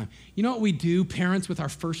you time. You know what we do, parents, with our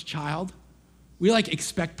first child? We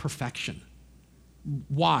expect perfection.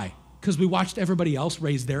 Why? Because we watched everybody else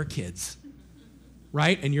raise their kids,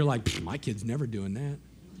 right? And you're like, my kid's never doing that.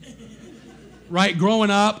 right? Growing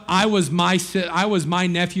up, I was my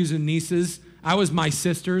nephews and nieces, I was my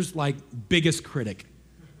sister's like biggest critic.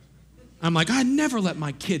 I'm like, I'd never let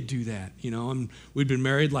my kid do that, you know. And we'd been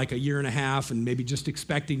married like a year and a half and maybe just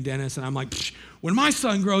expecting Dennis. And I'm like, when my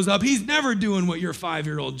son grows up, he's never doing what your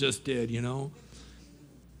 5-year-old just did, you know.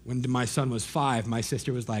 When my son was 5, my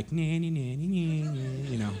sister was like, nanny, nanny, nanny,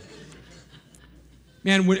 you know.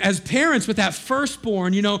 Man, as parents with that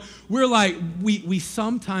firstborn, you know, we're like, we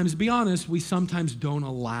sometimes, be honest, we sometimes don't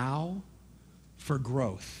allow for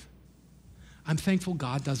growth. I'm thankful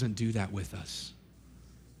God doesn't do that with us.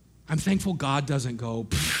 I'm thankful God doesn't go,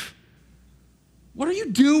 what are you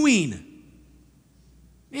doing?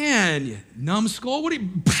 Man, you numbskull, what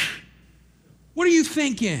are you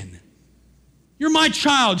thinking? You're my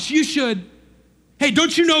child, you should. Hey,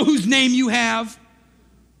 don't you know whose name you have?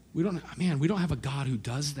 We don't have a God who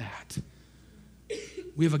does that.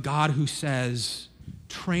 We have a God who says,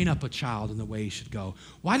 train up a child in the way he should go.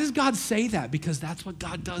 Why does God say that? Because that's what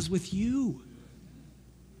God does with you.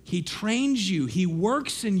 He trains you. He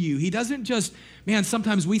works in you. He doesn't just,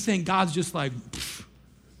 sometimes we think God's just like,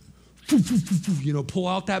 you know, pull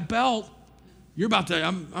out that belt.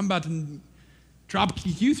 I'm about to drop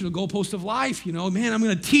kick you through the goalpost of life. You know, man, I'm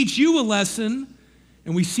going to teach you a lesson.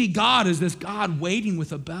 And we see God as this God waiting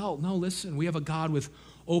with a belt. No, listen, we have a God with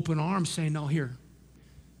open arms saying, no,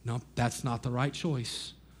 that's not the right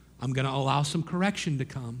choice. I'm going to allow some correction to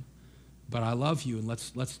come, but I love you, and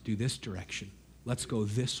let's do this direction. Let's go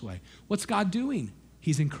this way. What's God doing?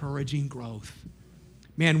 He's encouraging growth.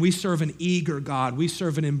 Man, we serve an eager God. We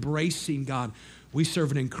serve an embracing God. We serve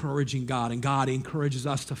an encouraging God, and God encourages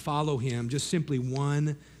us to follow him just simply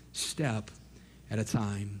one step at a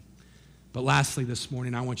time. But lastly, this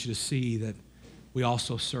morning, I want you to see that we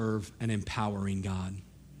also serve an empowering God.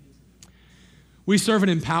 We serve an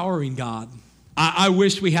empowering God. I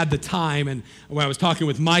wish we had the time, and when I was talking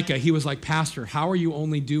with Micah, he was like, Pastor, how are you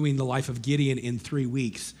only doing the life of Gideon in 3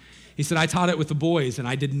 weeks? He said, I taught it with the boys, and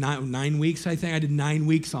I did 9 weeks, I think. I did 9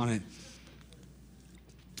 weeks on it.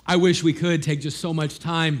 I wish we could take just so much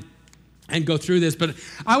time and go through this, but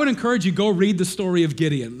I would encourage you, go read the story of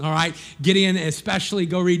Gideon, all right? Gideon, especially,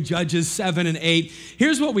 go read Judges 7 and 8.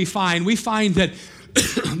 Here's what we find. We find that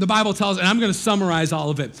the Bible tells, and I'm going to summarize all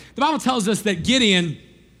of it. The Bible tells us that Gideon,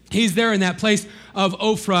 he's there in that place of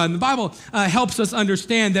Ophrah, and the Bible helps us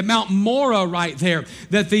understand that Mount Morah right there,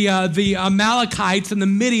 that the Amalekites and the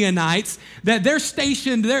Midianites, that they're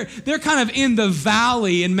stationed, they're kind of in the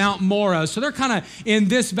valley in Mount Morah. So they're kind of in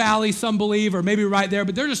this valley, some believe, or maybe right there,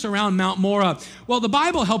 but they're just around Mount Morah. Well, the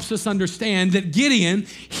Bible helps us understand that Gideon,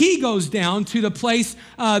 he goes down to the place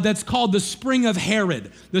that's called the Spring of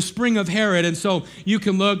Herod, the Spring of Herod. And so you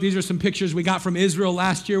can look, these are some pictures we got from Israel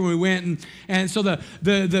last year when we went, and so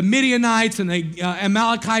the Midianites and the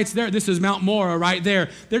Amalekites there, this is Mount Morah right there.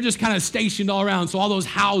 They're just kind of stationed all around. So all those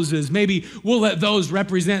houses, maybe we'll let those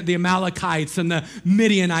represent the Amalekites and the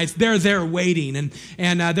Midianites. They're there waiting,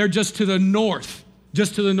 and they're just to the north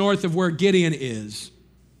of where Gideon is.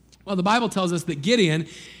 Well, the Bible tells us that Gideon,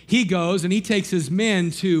 he goes and he takes his men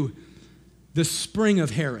to the Spring of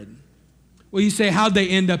Herod. Well, you say, how'd they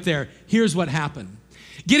end up there? Here's what happened.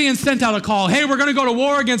 Gideon sent out a call. Hey, we're going to go to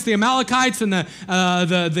war against the Amalekites and the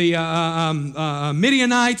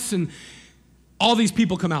Midianites, and all these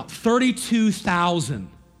people come out. 32,000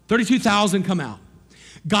 come out.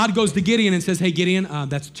 God goes to Gideon and says, hey, Gideon,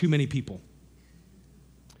 that's too many people.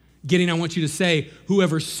 Gideon, I want you to say,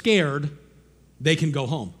 whoever's scared, they can go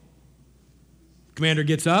home. Commander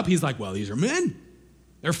gets up. He's like, well, these are men.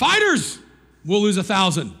 They're fighters. We'll lose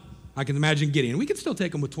 1,000. I can imagine Gideon. We can still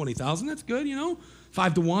take them with 20,000. That's good,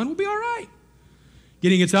 5-1, we'll be all right.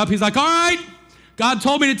 Gideon gets up. He's like, all right, God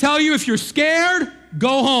told me to tell you, if you're scared,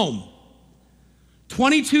 go home.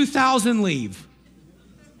 22,000 leave.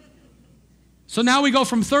 So now we go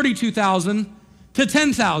from 32,000 to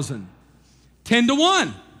 10,000.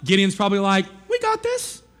 10-1. Gideon's probably like, we got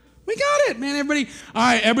this. We got it, man. Everybody, all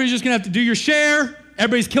right, everybody's just going to have to do your share.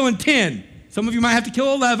 Everybody's killing 10. Some of you might have to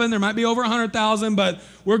kill 11. There might be over 100,000, but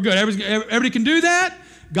we're good. Everybody can do that.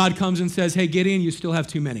 God comes and says, hey, Gideon, you still have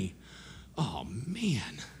too many. Oh,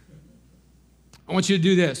 man. I want you to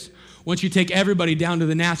do this. I want you to take everybody down to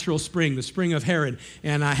the natural spring, the Spring of Herod.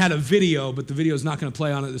 And I had a video, but the video is not going to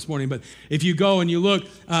play on it this morning. But if you go and you look,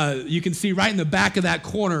 you can see right in the back of that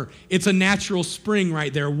corner, it's a natural spring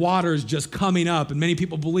right there. Water's just coming up. And many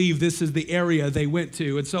people believe this is the area they went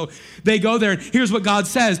to. And so they go there. And here's what God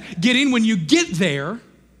says. Gideon, when you get there,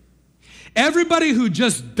 everybody who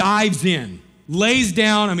just dives in, lays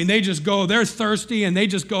down, they just go, they're thirsty, and they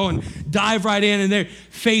just go and dive right in, and they're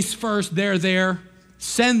face first, they're there.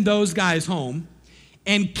 Send those guys home.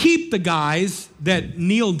 and keep the guys that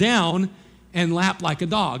kneel down and lap like a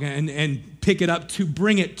dog and pick it up to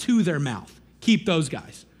bring it to their mouth. Keep those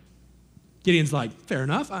guys. Gideon's like, fair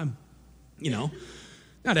enough.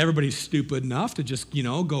 Not everybody's stupid enough to just,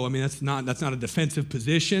 go. I mean, that's not a defensive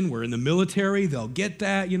position. We're in the military. They'll get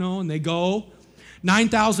that, and they go.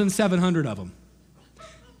 9,700 of them.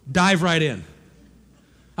 Dive right in.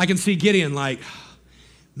 I can see Gideon like,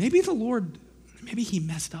 maybe the Lord, maybe he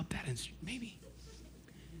messed up that instrument. Maybe.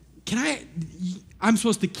 I'm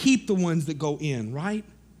supposed to keep the ones that go in, right?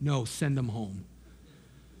 No, send them home.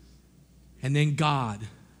 And then God,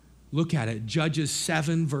 look at it, Judges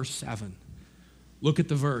 7, verse 7. Look at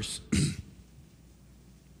the verse.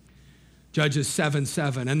 Judges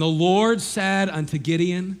 7:7. And the Lord said unto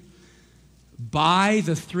Gideon, by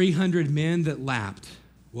the 300 men that lapped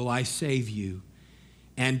will I save you,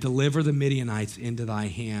 and deliver the Midianites into thy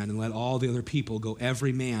hand, and let all the other people go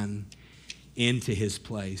every man into his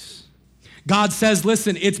place. God says,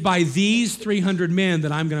 listen, it's by these 300 men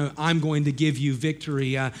that I'm going to give you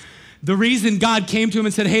victory. The reason God came to him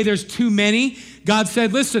and said, hey, there's too many, God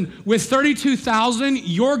said, listen, with 32,000,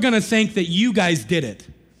 you're going to think that you guys did it.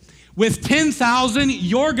 With 10,000,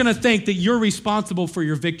 you're going to think that you're responsible for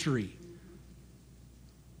your victory.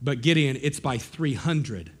 But Gideon, it's by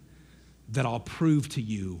 300 that I'll prove to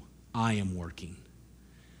you I am working.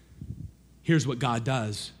 Here's what God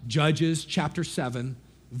does. Judges chapter 7,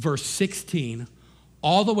 verse 16,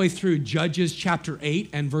 all the way through Judges chapter 8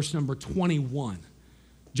 and verse number 21.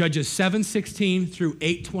 Judges 7:16 through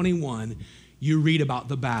 8:21, you read about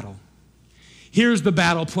the battle. Here's the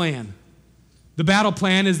battle plan. The battle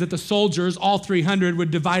plan is that the soldiers, all 300, would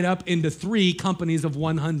divide up into 3 companies of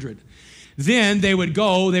 100. Then they would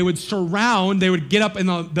go, they would surround, they would get up in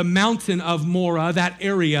the mountain of Morah, that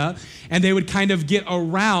area, and they would kind of get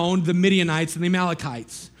around the Midianites and the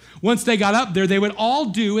Amalekites. Once they got up there, they would all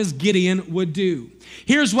do as Gideon would do.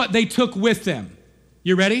 Here's what they took with them.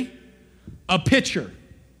 You ready? A pitcher,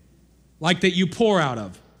 like that you pour out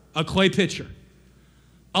of, a clay pitcher.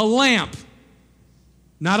 A lamp,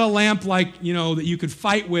 not a lamp like, that you could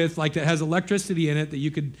fight with, like that has electricity in it, that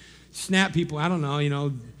you could snap people. I don't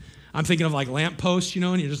know, I'm thinking of like lamp posts,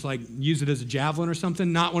 and you just like use it as a javelin or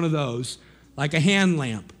something. Not one of those. Like a hand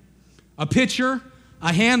lamp. A pitcher,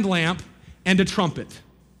 a hand lamp, and a trumpet.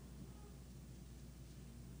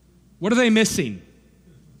 What are they missing?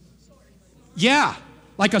 Yeah,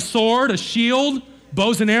 like a sword, a shield,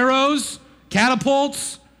 bows and arrows,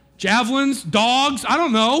 catapults, javelins, dogs, I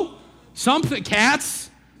don't know. Something, cats.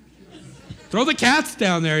 Throw the cats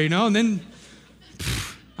down there, and then,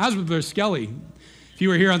 I was with Brother Skelly. If you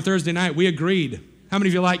were here on Thursday night, we agreed. How many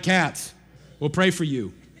of you like cats? We'll pray for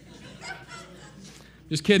you.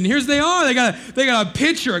 Just kidding. Here's they are. They got a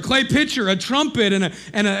pitcher, a clay pitcher, a trumpet,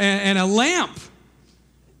 and a lamp.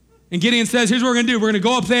 And Gideon says, here's what we're going to do. We're going to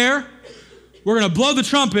go up there. We're going to blow the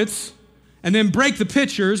trumpets and then break the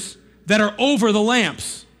pitchers that are over the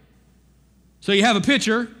lamps. So you have a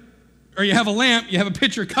pitcher, or you have a lamp, you have a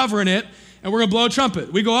pitcher covering it, and we're going to blow a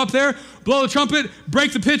trumpet. We go up there, blow the trumpet,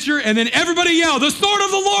 break the pitcher, and then everybody yell, the sword of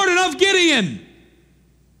the Lord and of Gideon.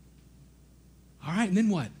 All right, and then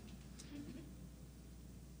what?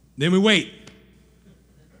 Then we wait.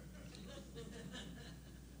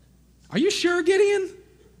 Are you sure, Gideon?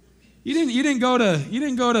 You didn't go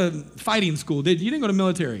to fighting school, did you? You didn't go to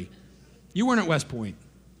military. You weren't at West Point.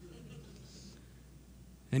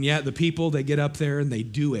 And yet the people, they get up there and they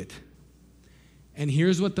do it. And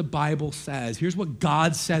here's what the Bible says. Here's what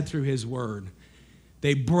God said through his word.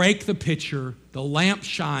 They break the pitcher, the lamp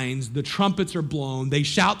shines, the trumpets are blown, they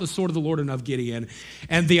shout the sword of the Lord and of Gideon,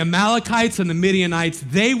 and the Amalekites and the Midianites,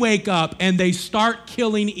 they wake up and they start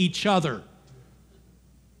killing each other.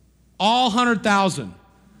 All 100,000.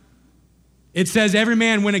 It says every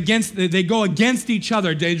man went they go against each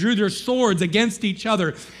other. They drew their swords against each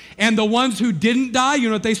other. And the ones who didn't die, you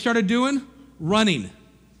know what they started doing? Running.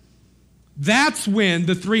 That's when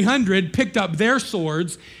the 300 picked up their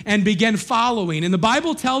swords and began following. And the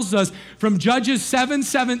Bible tells us from Judges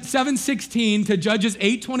 7:16 to Judges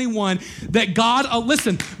 8:21 that God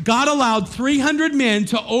allowed 300 men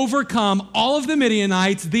to overcome all of the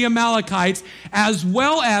Midianites, the Amalekites, as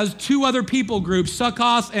well as 2 other people groups,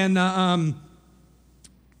 Sukkoth and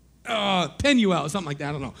Penuel, something like that.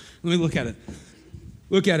 I don't know. Let me look at it.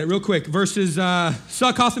 Look at it real quick. Verses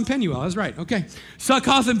Succoth and Penuel. That's right. Okay.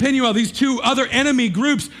 Succoth and Penuel, these two other enemy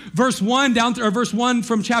groups. Verse 1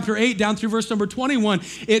 from chapter 8 down through verse number 21,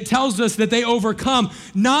 it tells us that they overcome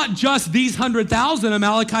not just these 100,000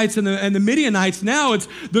 Amalekites and the Midianites. Now it's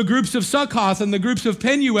the groups of Succoth and the groups of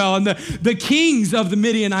Penuel and the kings of the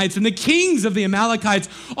Midianites and the kings of the Amalekites.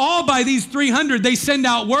 All by these 300, they send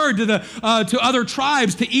out word to other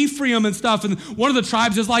tribes, to Ephraim and stuff. And one of the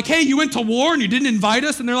tribes is like, hey, you went to war and you didn't invite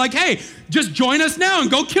us? And they're like, hey, just join us now and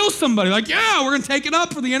go kill somebody. Like, yeah, we're going to take it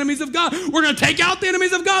up for the enemies of God. We're going to take out the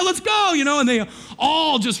enemies of God. Let's go, and they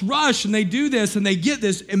all just rush and they do this and they get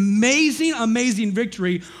this amazing, amazing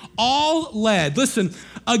victory, all led, listen,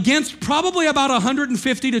 against probably about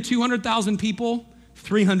 150 to 200,000 people,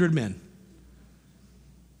 300 men.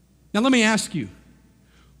 Now, let me ask you,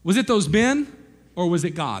 was it those men or was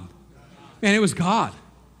it God? Man, it was God.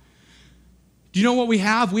 Do you know what we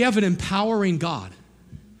have? We have an empowering God.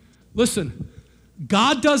 Listen,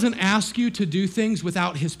 God doesn't ask you to do things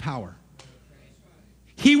without his power.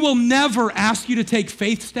 He will never ask you to take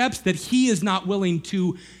faith steps that he is not willing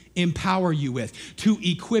to empower you with, to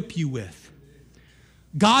equip you with.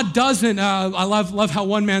 God doesn't, I love how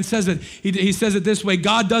one man says it. He says it this way: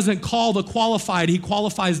 God doesn't call the qualified, he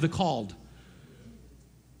qualifies the called.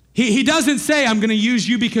 He doesn't say, I'm going to use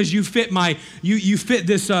you because you fit you fit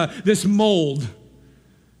this mold.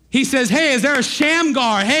 He says, hey, is there a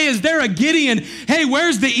Shamgar? Hey, is there a Gideon? Hey,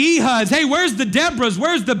 where's the Ehuds? Hey, where's the Deborahs?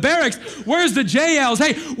 Where's the Barracks? Where's the Jaels?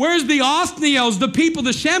 Hey, where's the Othniels, the people, the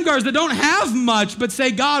Shamgars that don't have much, but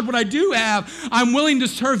say, God, what I do have, I'm willing to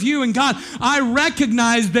serve you. And God, I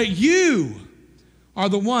recognize that you are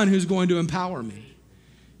the one who's going to empower me.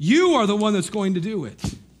 You are the one that's going to do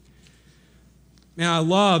it. Man, I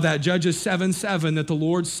love that Judges 7:7 that the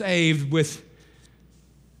Lord saved with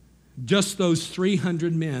just those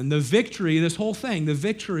 300 men. The victory, this whole thing, the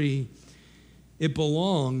victory, it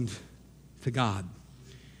belonged to God.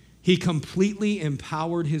 He completely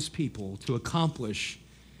empowered his people to accomplish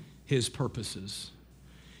his purposes.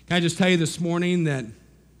 Can I just tell you this morning that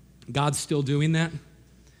God's still doing that?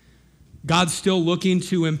 God's still looking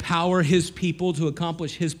to empower his people to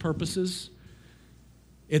accomplish his purposes.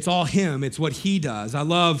 It's all him. It's what he does. I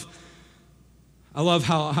love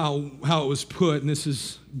how it was put, and this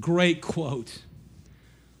is a great quote.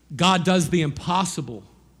 God does the impossible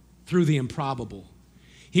through the improbable.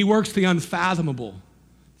 He works the unfathomable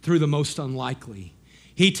through the most unlikely.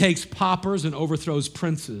 He takes paupers and overthrows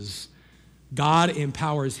princes. God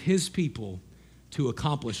empowers his people to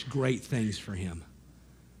accomplish great things for him.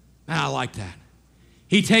 And I like that.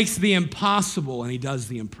 He takes the impossible and he does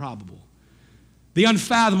the improbable. The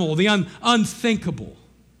unfathomable, the unthinkable.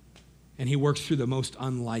 And he works through the most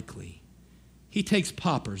unlikely. He takes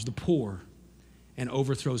paupers, the poor, and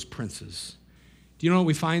overthrows princes. Do you know what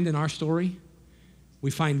we find in our story?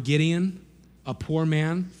 We find Gideon, a poor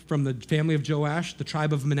man from the family of Joash, the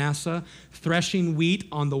tribe of Manasseh, threshing wheat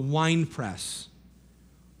on the winepress,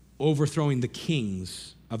 overthrowing the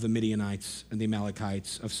kings of the Midianites and the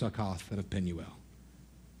Amalekites of Succoth and of Penuel.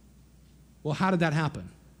 Well, how did that happen?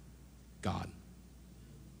 God.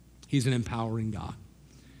 He's an empowering God.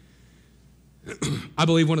 I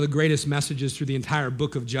believe one of the greatest messages through the entire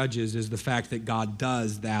book of Judges is the fact that God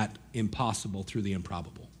does that impossible through the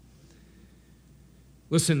improbable.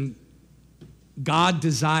 Listen, God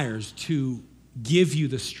desires to give you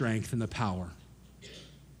the strength and the power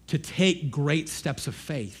to take great steps of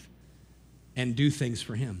faith and do things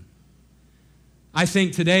for him. I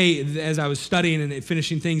think today, as I was studying and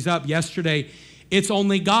finishing things up yesterday, it's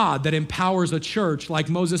only God that empowers a church like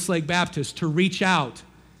Moses Lake Baptist to reach out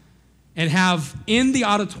and have, in the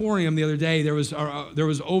auditorium the other day, there was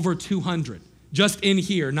over 200, just in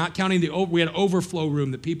here, not counting we had an overflow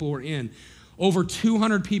room that people were in, over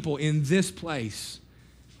 200 people in this place,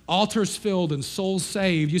 altars filled and souls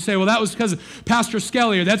saved. You say, well, that was because of Pastor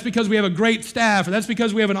Skelly, or that's because we have a great staff, or that's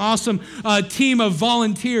because we have an awesome team of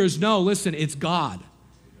volunteers. No, listen, it's God.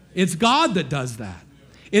 It's God that does that.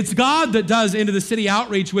 It's God that does Into the City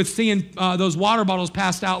outreach with seeing those water bottles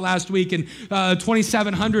passed out last week and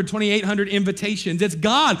 2,700, 2,800 invitations. It's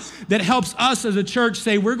God that helps us as a church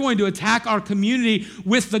say we're going to attack our community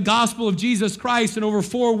with the gospel of Jesus Christ. And over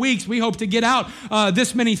 4 weeks, we hope to get out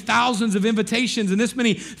this many thousands of invitations and this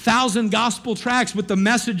many thousand gospel tracts with the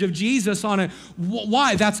message of Jesus on it.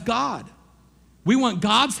 Why? That's God. We want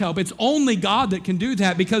God's help. It's only God that can do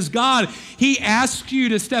that because God, he asks you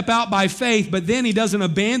to step out by faith, but then he doesn't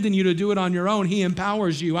abandon you to do it on your own. He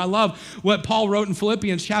empowers you. I love what Paul wrote in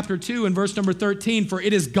Philippians chapter 2 and verse number 13, for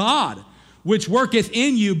it is God which worketh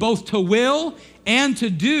in you both to will and to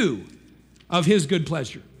do of his good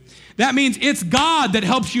pleasure. That means it's God that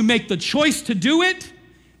helps you make the choice to do it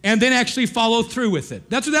and then actually follow through with it.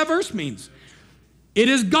 That's what that verse means. It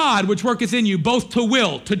is God which worketh in you both to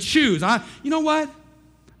will, to choose. You know what?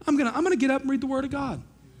 I'm gonna get up and read the Word of God.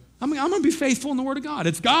 I'm gonna be faithful in the Word of God.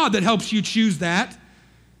 It's God that helps you choose that.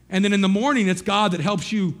 And then in the morning, it's God that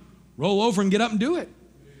helps you roll over and get up and do it.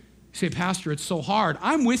 You say, Pastor, it's so hard.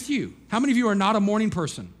 I'm with you. How many of you are not a morning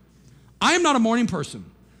person? I am not a morning person.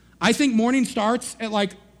 I think morning starts at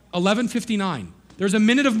like 11:59. There's a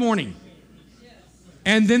minute of morning.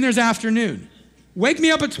 And then there's afternoon. Wake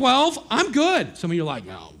me up at 12, I'm good. Some of you are like,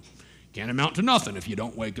 no, can't amount to nothing if you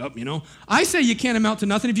don't wake up, you know. I say you can't amount to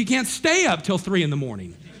nothing if you can't stay up till 3 in the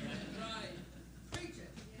morning.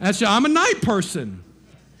 I'm a night person.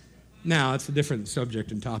 Now, it's a different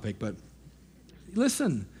subject and topic, but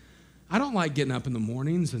listen, I don't like getting up in the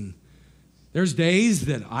mornings, and there's days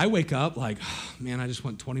that I wake up like, oh, man, I just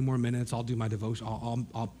want 20 more minutes. I'll do my devotion.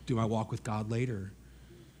 I'll do my walk with God later.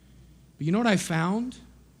 But you know what I found?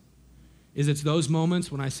 Is it's those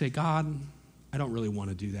moments when I say, God, I don't really want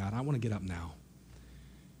to do that. I want to get up now.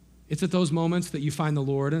 It's at those moments that you find the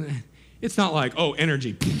Lord, and it's not like, oh,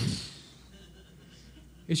 energy.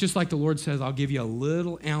 It's just like the Lord says, I'll give you a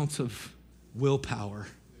little ounce of willpower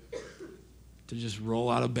to just roll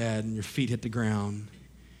out of bed and your feet hit the ground.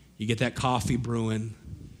 You get that coffee brewing,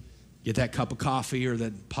 get that cup of coffee or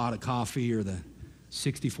that pot of coffee or the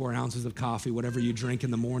 64 ounces of coffee, whatever you drink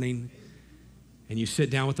in the morning, and you sit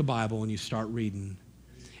down with the Bible and you start reading.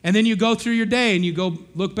 And then you go through your day and you go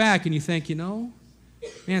look back and you think, you know,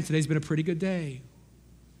 man, today's been a pretty good day.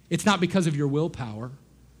 It's not because of your willpower.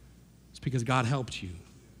 It's because God helped you.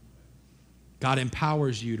 God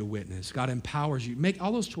empowers you to witness. God empowers you. Make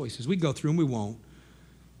all those choices. We go through them, we won't.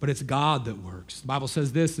 But it's God that works. The Bible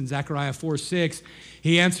says this in Zechariah 4:6.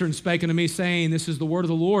 He answered and spake unto me, saying, this is the word of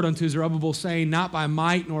the Lord unto Zerubbabel, saying, not by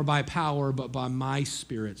might nor by power, but by my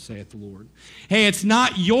spirit, saith the Lord. Hey, it's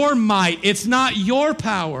not your might. It's not your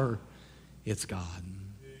power. It's God.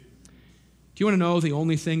 Do you want to know the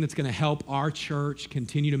only thing that's going to help our church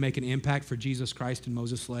continue to make an impact for Jesus Christ in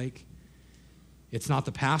Moses Lake? It's not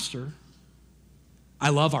the pastor. I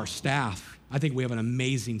love our staff. I think we have an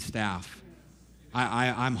amazing staff.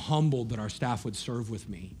 I'm humbled that our staff would serve with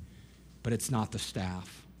me, but it's not the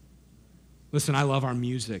staff. Listen, I love our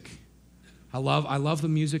music. I love the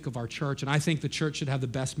music of our church, and I think the church should have the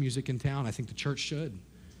best music in town. I think the church should.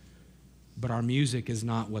 But our music is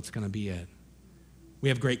not what's going to be it. We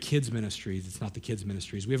have great kids ministries. It's not the kids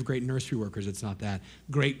ministries. We have great nursery workers. It's not that.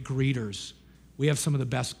 Great greeters. We have some of the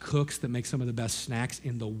best cooks that make some of the best snacks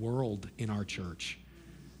in the world in our church.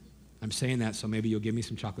 I'm saying that, so maybe you'll give me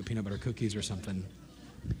some chocolate peanut butter cookies or something.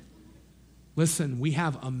 Listen, we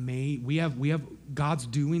have God's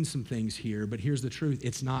doing some things here, but here's the truth.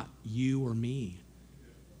 It's not you or me.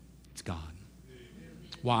 It's God.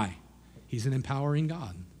 Why? He's an empowering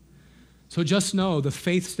God. So just know the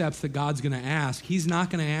faith steps that God's going to ask, he's not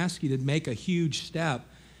going to ask you to make a huge step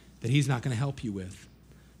that he's not going to help you with.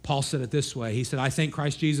 Paul said it this way. He said, I thank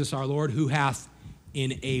Christ Jesus our Lord who hath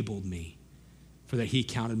enabled me, for that he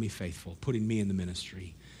counted me faithful, putting me in the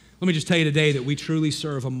ministry. Let me just tell you today that we truly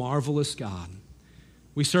serve a marvelous God.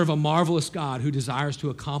 We serve a marvelous God who desires to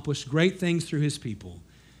accomplish great things through his people.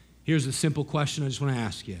 Here's a simple question I just want to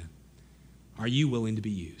ask you. Are you willing to be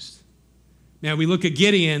used? Now, we look at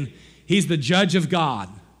Gideon. He's the judge of God,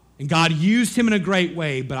 and God used him in a great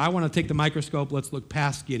way, but I want to take the microscope. Let's look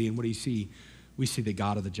past Gideon. What do you see? We see the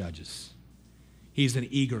God of the judges. He's an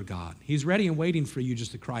eager God. He's ready and waiting for you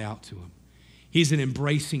just to cry out to him. He's an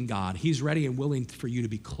embracing God. He's ready and willing for you to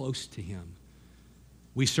be close to him.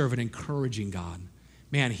 We serve an encouraging God.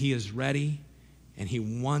 Man, he is ready, and he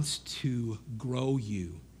wants to grow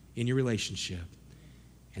you in your relationship.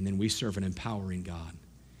 And then we serve an empowering God.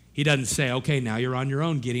 He doesn't say, okay, now you're on your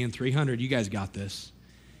own, Gideon, 300, you guys got this.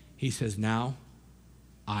 He says, now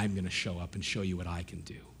I'm going to show up and show you what I can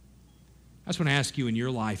do. I just want to ask you in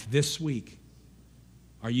your life this week,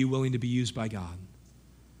 are you willing to be used by God?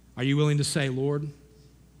 Are you willing to say, Lord,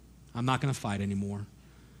 I'm not going to fight anymore.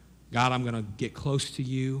 God, I'm going to get close to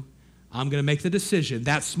you. I'm going to make the decision.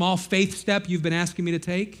 That small faith step you've been asking me to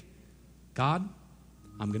take, God,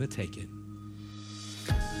 I'm going to take it.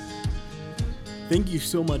 Thank you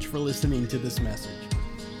so much for listening to this message.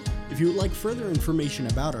 If you would like further information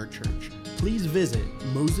about our church, please visit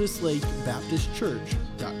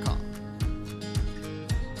moseslakebaptistchurch.com.